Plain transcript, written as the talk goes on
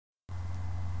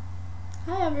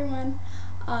Hi everyone.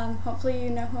 Hopefully you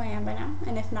know who I am by now,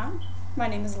 and if not, my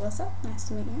name is Alyssa. Nice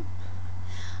to meet you.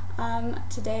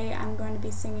 Today I'm going to be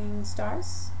singing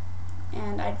Stars,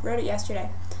 and I wrote it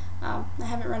yesterday. I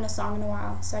haven't written a song in a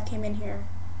while, so I came in here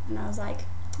and I was like,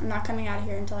 I'm not coming out of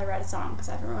here until I write a song because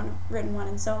I haven't written one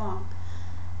in so long.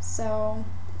 So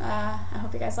I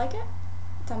hope you guys like it.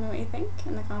 Tell me what you think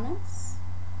in the comments,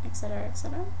 etc.,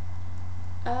 etc.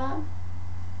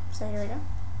 So here we go.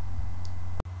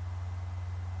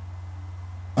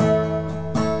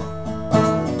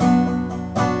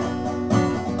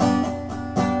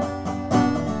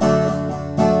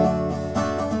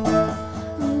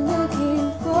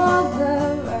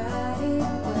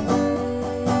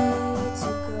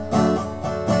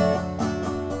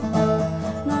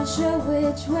 Sure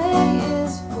which way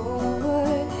is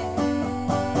forward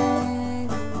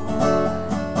anymore.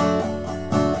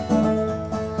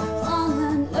 All I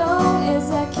know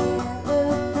is I can't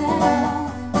look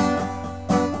back.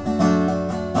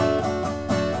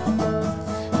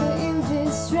 But you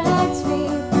distract me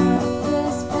from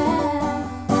this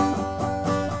path.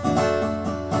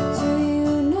 Do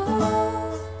you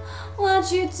know what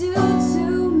you do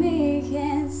to me?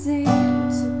 Can't seem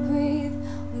to breathe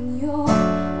when you're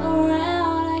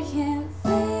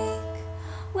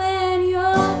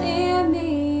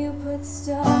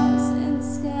stars in the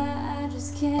sky, I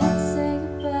just can't say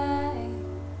goodbye.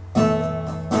 I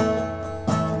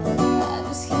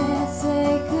just can't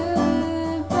say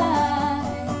goodbye.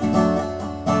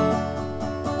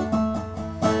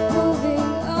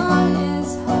 Moving on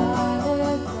is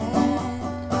harder than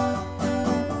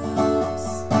it looks.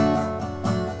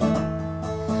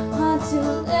 Hard to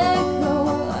let go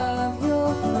of your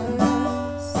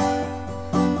first love.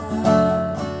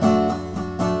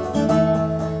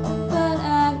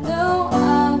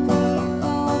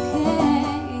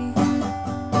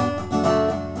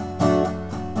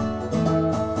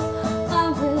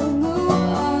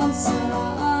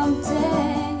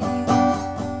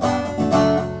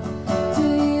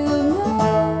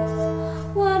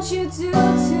 You do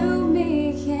to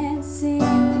me, can't seem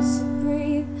to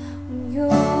breathe when you're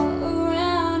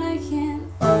around. I can't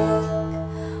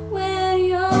think when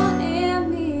you're near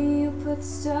me. You put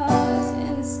stars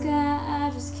in the sky,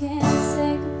 I just can't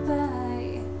say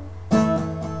goodbye. I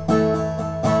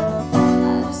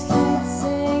just can't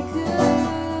say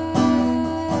goodbye.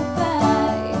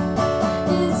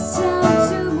 It's time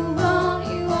to move on,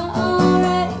 you are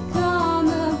already gone,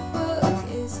 the book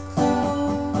is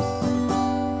closed.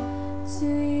 Do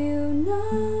you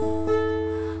know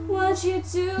what you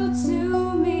do to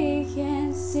me?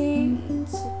 Can't seem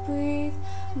to breathe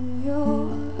when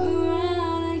you're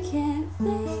around. I can't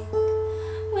think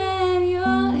when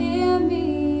you're near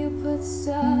me. You put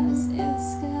stars in the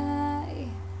sky.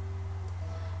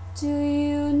 Do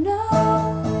you know